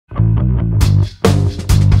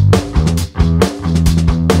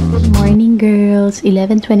girls,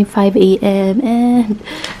 11:25 AM and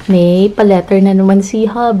may pa-letter na naman si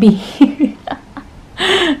hubby.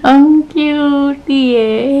 Ang cute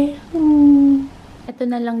eh. Ito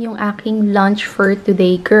na lang yung aking lunch for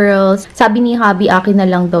today, girls. Sabi ni hubby, akin na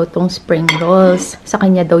lang daw tong spring rolls. Sa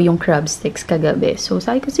kanya daw yung crab sticks kagabi. So,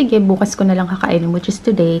 sabi ko, sige, bukas ko na lang kakainin, which is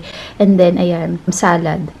today. And then, ayan,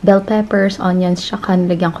 salad. Bell peppers, onions, tsaka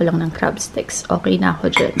nilagyan ko lang ng crab sticks. Okay na ako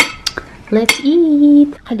dyan. Let's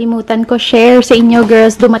eat! Kalimutan ko share sa inyo,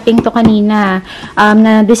 girls. Dumating to kanina.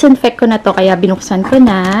 Na-disinfect ko na to, kaya binuksan ko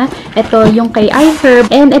na. Ito yung kay iHerb.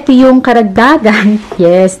 And ito yung karagdagan.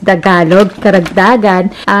 Yes, Tagalog,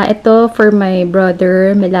 karagdagan. Ito for my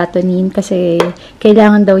brother, melatonin, kasi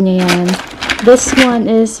kailangan daw niya yan. This one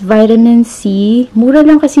is vitamin C. Mura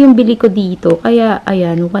lang kasi yung bili ko dito. Kaya,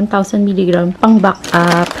 ayan, 1,000 mg pang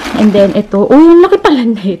backup. And then, ito. Oh, yung laki pala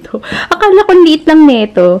na ito. Akala ko liit lang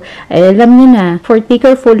nito. Ay, alam niyo na. For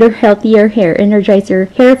thicker, fuller, healthier hair.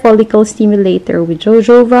 Energizer, hair follicle stimulator with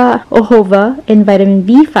jojoba, ojoba, and vitamin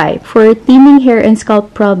B5. For thinning hair and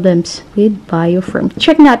scalp problems with biofirm.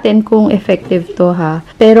 Check natin kung effective to, ha.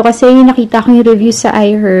 Pero kasi nakita ko yung review sa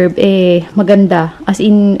iHerb, maganda. As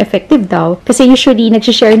in, effective daw. Kasi usually,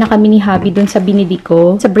 nagsishare na kami ni hubby dun sa binili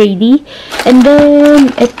ko, sa Brady. And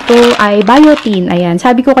then, ito ay biotin. Ayan.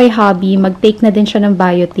 Sabi ko kay hubby, mag-take na din siya ng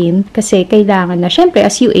biotin. Kasi kailangan na. Syempre,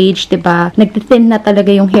 as you age, diba? Nagtithin na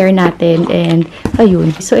talaga yung hair natin. And,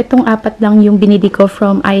 ayun. So, itong 4 lang yung binili ko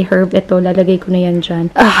from iHerb. Ito, lalagay ko na yan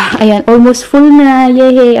dyan. Ayan. Almost full na.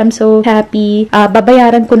 Yay! I'm so happy.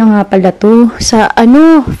 Babayaran ko na nga pala to sa,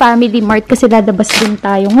 Family Mart. Kasi lalabas din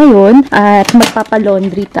tayo ngayon. At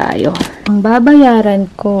magpapalaundry tayo. Ang babayaran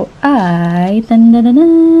ko ay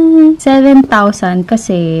 7,000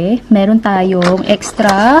 kasi meron tayong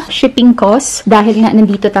extra shipping cost dahil nga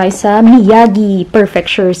nandito tayo sa Miyagi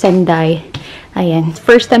Prefecture, SENDAI. Ayan.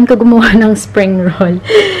 First time ko gumawa ng spring roll.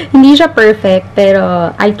 Hindi siya perfect,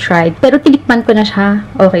 pero I tried. Pero tinikman ko na siya.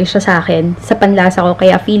 Okay siya sa akin. Sa panlasa ko.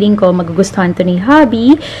 Kaya feeling ko magugustuhan to ni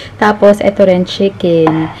hubby. Tapos, eto rin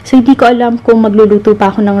chicken. So, hindi ko alam kung magluluto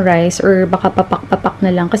pa ako ng rice or baka papak-papak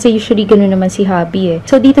na lang. Kasi usually, ganoon naman si hubby eh.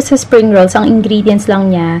 So, dito sa spring rolls, ang ingredients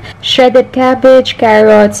lang niya, shredded cabbage,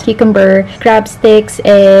 carrots, cucumber, crab sticks,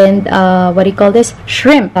 and what do you call this?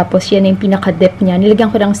 Shrimp. Tapos, yan yung pinaka-dip niya.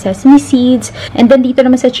 Nilagyan ko ng sesame seeds. And then, dito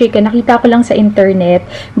naman sa chicken, nakita ko lang sa internet,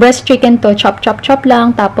 breast chicken to, chop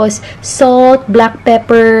lang, tapos salt, black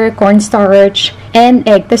pepper, cornstarch, and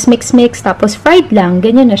egg. Tapos mix, tapos fried lang.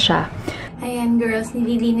 Ganyan na siya. Ayan, girls,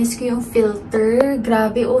 nililinis ko yung filter.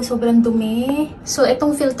 Grabe, sobrang dumi. So,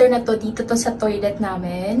 itong filter na to, dito to sa toilet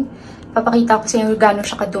namin. Papakita ko sa inyo gano'n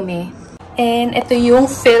siya kadumi. And ito yung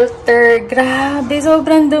filter. Grabe,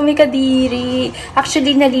 sobrang dumi kadiri.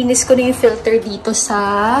 Actually, nalinis ko na yung filter dito sa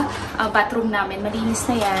bathroom namin. Malinis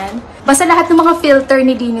na yan. Basta lahat ng mga filter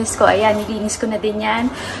nilinis ko. Ayan, nilinis ko na din yan.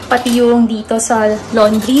 Pati yung dito sa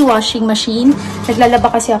laundry, washing machine.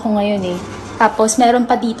 Naglalaba kasi ako ngayon eh. Tapos, meron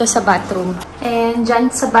pa dito sa bathroom. And dyan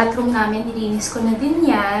sa bathroom namin, nilinis ko na din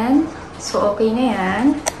yan. So, okay na yan.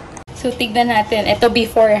 So, tignan natin. Ito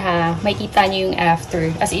before ha. Makikita nyo yung after.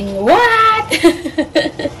 As in, what?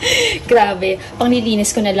 Grabe. Panglilinis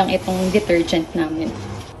ko na lang itong detergent namin.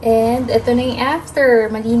 And, ito na yung after.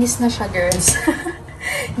 Malinis na siya, girls.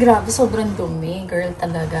 Grabe, sobrang dumi. Girl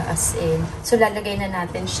talaga, as in. So, lalagay na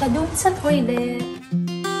natin siya doon sa toilet.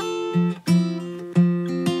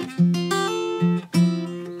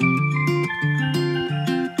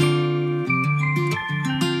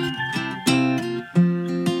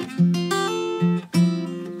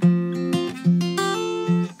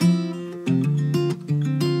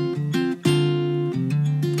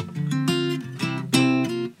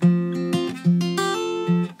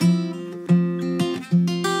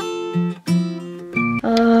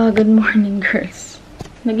 Good morning, girls.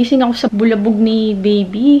 Nagising ako sa bulabog ni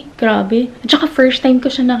baby. Grabe. At saka first time ko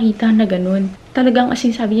siya nakita na ganun. Talagang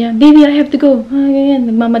asin sabi niya, baby, I have to go. Ganyan,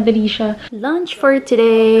 nagmamadali siya. Lunch for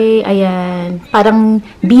today. Ayan. Parang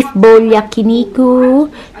beef bowl yakiniku.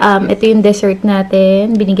 Ito yung dessert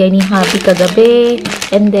natin. Binigay ni hubby kagabi.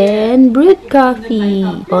 And then, brewed coffee.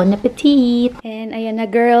 Bon appetit. And ayan na,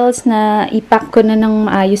 girls, na ipack ko na ng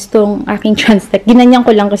maayos tong aking transtack. Ginanyan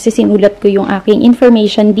ko lang kasi sinulat ko yung aking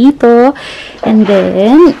information dito. And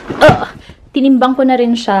then, tinimbang ko na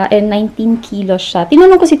rin siya and 19 kilos siya.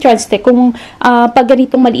 Tinanong ko si Transtech kung pag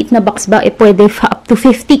ganitong maliit na box ba, pwede up to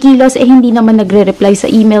 50 kilos, hindi naman nagre-reply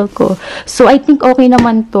sa email ko. So, I think okay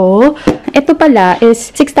naman to. Ito pala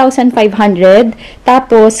is 6,500.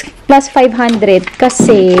 Tapos, plus 500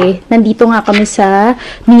 kasi nandito nga kami sa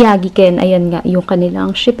Miyagi Ken. Ayan nga, yung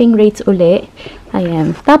kanilang shipping rates uli.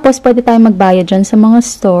 Ayan. Tapos, pwede tayo magbayad dyan sa mga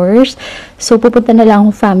stores. So, pupunta na lang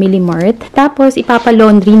akong Family Mart. Tapos,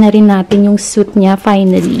 ipapa-laundry na rin natin yung suit niya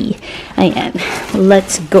finally. Ayan.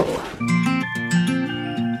 Let's go.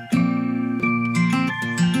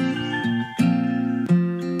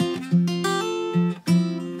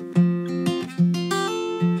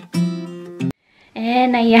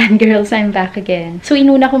 And ayan, girls, I'm back again. So,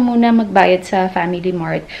 inuna ko muna magbayad sa Family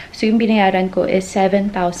Mart. So, yung binayaran ko is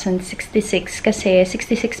 7,066 kasi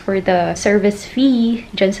 66 for the service fee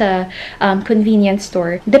dyan sa convenience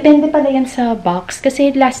store. Depende pala yan sa box kasi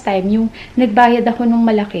last time, yung nagbayad ako nung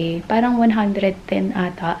malaki, parang 110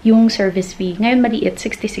 ata yung service fee. Ngayon, maliit,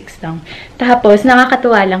 66 lang. Tapos,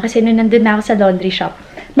 nakakatuwa lang kasi nung nandun na ako sa laundry shop,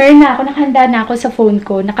 meron na ako, nakahanda na ako sa phone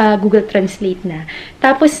ko, naka-Google Translate na.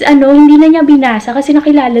 Tapos, hindi na niya binasa kasi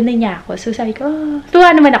nakilala na niya ako. So, sabi ko,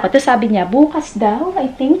 tuwa naman ako. Tapos, sabi niya, bukas daw, I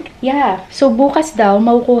think. Yeah. So, bukas daw,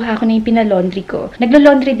 makukuha ko na yung pinalaundry ko.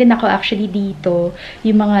 Naglo-laundry din ako actually dito.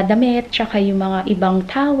 Yung mga damit, tsaka yung mga ibang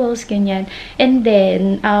towels, ganyan. And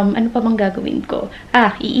then, ano pa bang gagawin ko?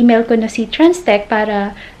 I-email ko na si Transtech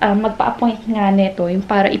para magpa-appoint nga nito, yung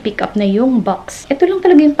para i-pick up na yung box. Ito lang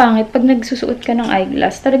talaga yung pangit. Pag nagsusuot ka ng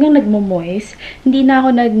eyeglass, talagang nagmo-moist. Hindi na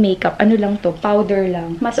ako nag-makeup. Ano lang to? Powder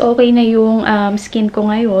lang. Mas okay na yung skin ko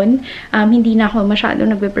ngayon. Hindi na ako masyado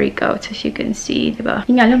nagbe-breakout. As you can see, diba?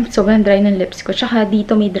 Hindi nga lang, sobrang dry ng lips ko. Tsaka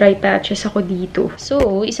dito may dry patches ako dito.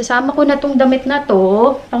 So, isasama ko na tong damit na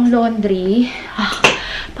to, pang laundry.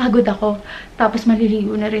 Pagod ako. Tapos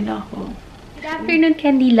maliligo na rin ako. Good afternoon,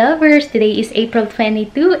 Candy Lovers! Today is April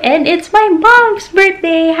 22 and it's my mom's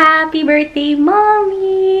birthday! Happy birthday,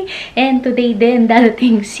 Mommy! And today din,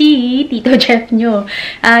 darating si Tito Jeff nyo.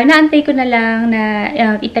 Naantay ko na lang na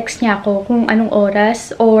i-text niya ako kung anong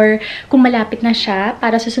oras or kung malapit na siya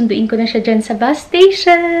para susunduin ko na siya dyan sa bus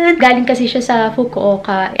station. Galing kasi siya sa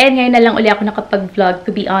Fukuoka. And ngayon na lang uli ako nakapag-vlog,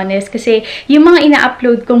 to be honest. Kasi yung mga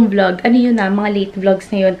ina-upload kong vlog, mga late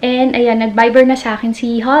vlogs na yun. And ayan, nag-Viber na sa akin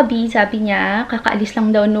si Hubby. Sabi niya, kakaalis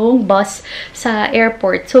lang daw nung bus sa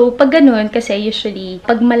airport. So, pag ganun, kasi usually,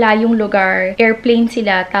 pag malayong lugar, airplane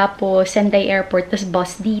sila, tapos SENDAI airport, tapos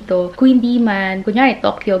bus dito. Kung hindi man, kunyari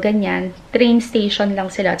Tokyo, ganyan, train station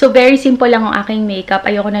lang sila. So, very simple lang ang aking makeup.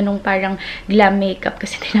 Ayoko na nung parang glam makeup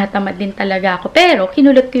kasi tinatamad din talaga ako. Pero,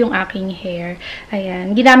 kinulot ko yung aking hair.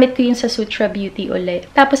 Ayan. Ginamit ko yung sa Sutra Beauty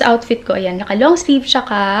ulit. Tapos, outfit ko, ayan, naka long sleeve,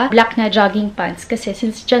 tsaka black na jogging pants. Kasi,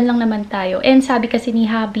 since dyan lang naman tayo. And sabi kasi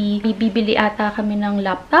ni Hubby, bibili ata kami ng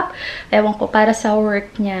laptop. Ewan ko, para sa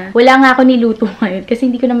work niya. Wala nga ako niluto ngayon kasi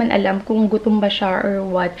hindi ko naman alam kung gutom ba siya or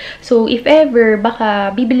what. So, if ever, baka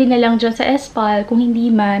bibili na lang dyan sa Espal. Kung hindi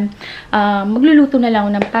man, magluluto na lang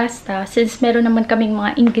ako ng pasta since meron naman kaming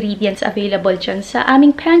mga ingredients available dyan sa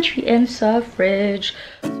aming pantry and sa fridge.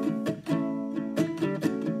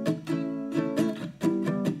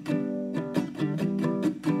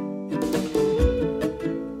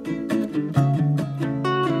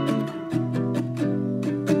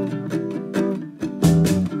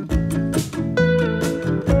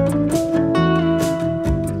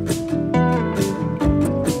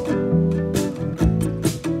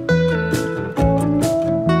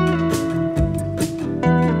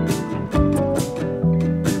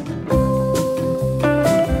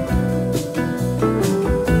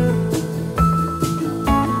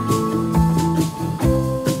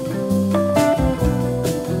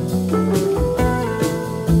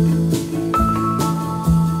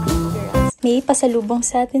 May pasalubong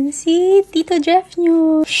sa atin si Tito Jeff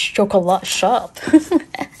nyo. Chocolate shop.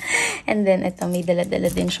 And then, ito, may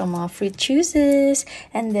dala-dala din siyang mga fruit juices.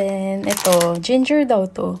 And then, ito, ginger daw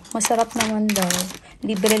to. Masarap naman daw.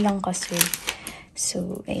 Libre lang kasi.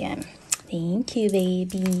 So, ayan. Thank you,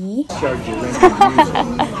 baby.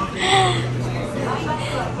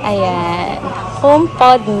 Ayan.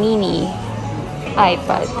 HomePod Mini.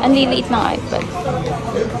 iPad. Ang liliit ng iPad.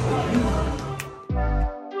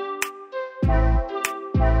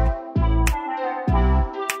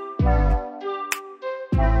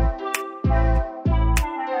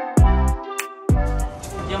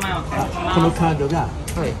このカードが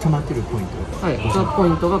溜まってるポイント。はい。そのポイ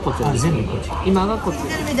ントがこちらです。全部こっち。今がこっち。み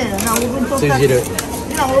たいなな、オーブン通った。通じる。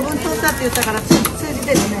今オーブン通ったって言ったから通じ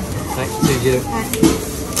てるね。はい、通じる。はい。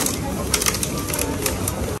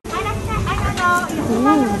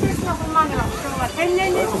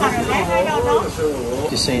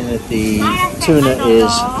Just saying that the tuna is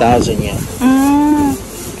 1,000 yen.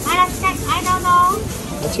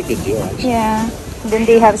 That's a good deal, actually. Yeah. Then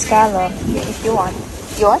they have scallop if you want.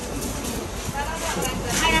 You want?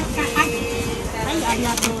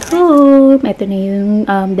 Oh, ito na yung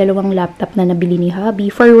dalawang laptop na nabili ni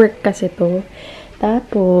Hubby. For work kasi to.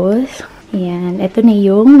 Tapos, Ayan, ito na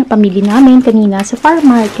yung napamili namin kanina sa farm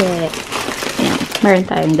market. Ayan, meron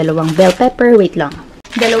tayong dalawang bell pepper. Wait lang.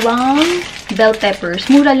 Dalawang bell peppers.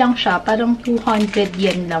 Mura lang siya. Parang 200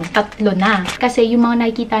 yen lang. Tatlo na. Kasi yung mga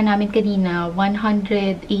nakikita namin kanina,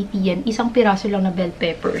 180 yen. Isang piraso lang na bell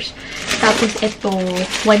peppers. Tapos ito,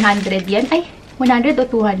 100 yen. Ay, 100 o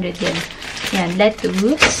 200 yen. Yan,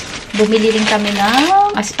 lettuce. Bumili rin kami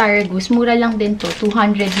ng asparagus. Mura lang din to.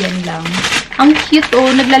 200 yen lang. Ang cute,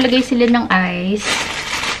 oh. Naglalagay sila ng ice.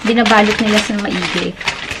 Binabalot nila sa maigi.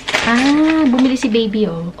 Ah, bumili si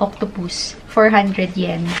baby, oh. Octopus. 400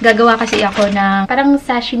 yen. Gagawa kasi ako ng parang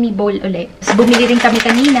sashimi bowl ulit. So, bumili rin kami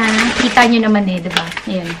kanina. Kita nyo naman eh, diba?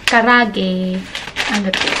 Ayan. Karage.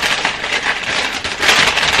 Ano to?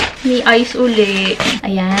 May ice uli.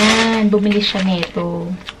 Ayan. Bumili siya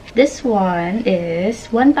nito. This one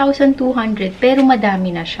is 1,200 pero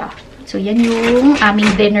madami na siya. So, yan yung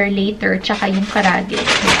aming dinner later, tsaka yung karage.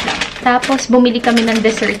 Tapos, bumili kami ng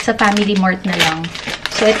dessert sa Family Mart na lang.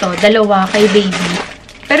 So, ito, dalawa kay baby.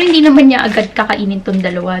 Pero hindi naman niya agad kakainin tong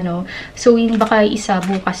dalawa, no? So, yung baka isa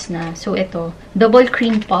bukas na. So, ito, double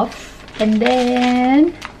cream puff. And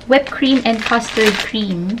then, whipped cream and custard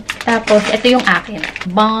cream. Tapos, ito yung akin.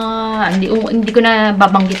 Hindi ko na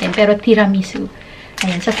babanggitin, pero tiramisu.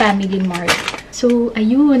 Ayan, sa Family Mart. So,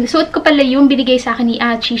 ayun. Suot ko pala yung binigay sa akin ni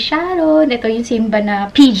Achi Sharon. Ito yung Simba na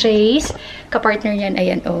PJs. Kapartner niyan.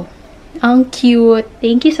 Ayan, oh. Ang cute.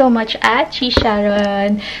 Thank you so much, Achi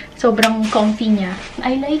Sharon. Sobrang comfy niya.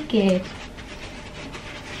 I like it.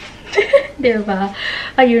 Diba?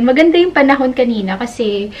 Ayun. Maganda yung panahon kanina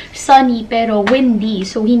kasi sunny pero windy.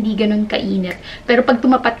 So, hindi ganun kainit. Pero pag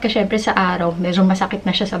tumapat ka syempre sa araw, medyo masakit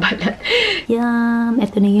na siya sa balat. Yum!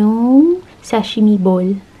 Ito na yung sashimi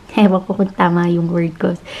bowl. Ewan ko kung tama yung word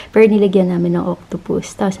ko. Pero nilagyan namin ng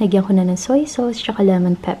octopus. Tapos nagyan ko na ng soy sauce, tsaka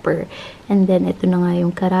lemon pepper. And then, ito na nga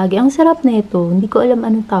yung karage. Ang sarap na ito. Hindi ko alam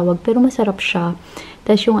anong tawag, pero masarap siya.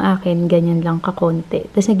 Tapos yung akin, ganyan lang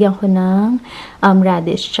kakonti. Tapos nagyan ko ng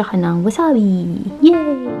radish, tsaka ng wasabi.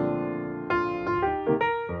 Yay!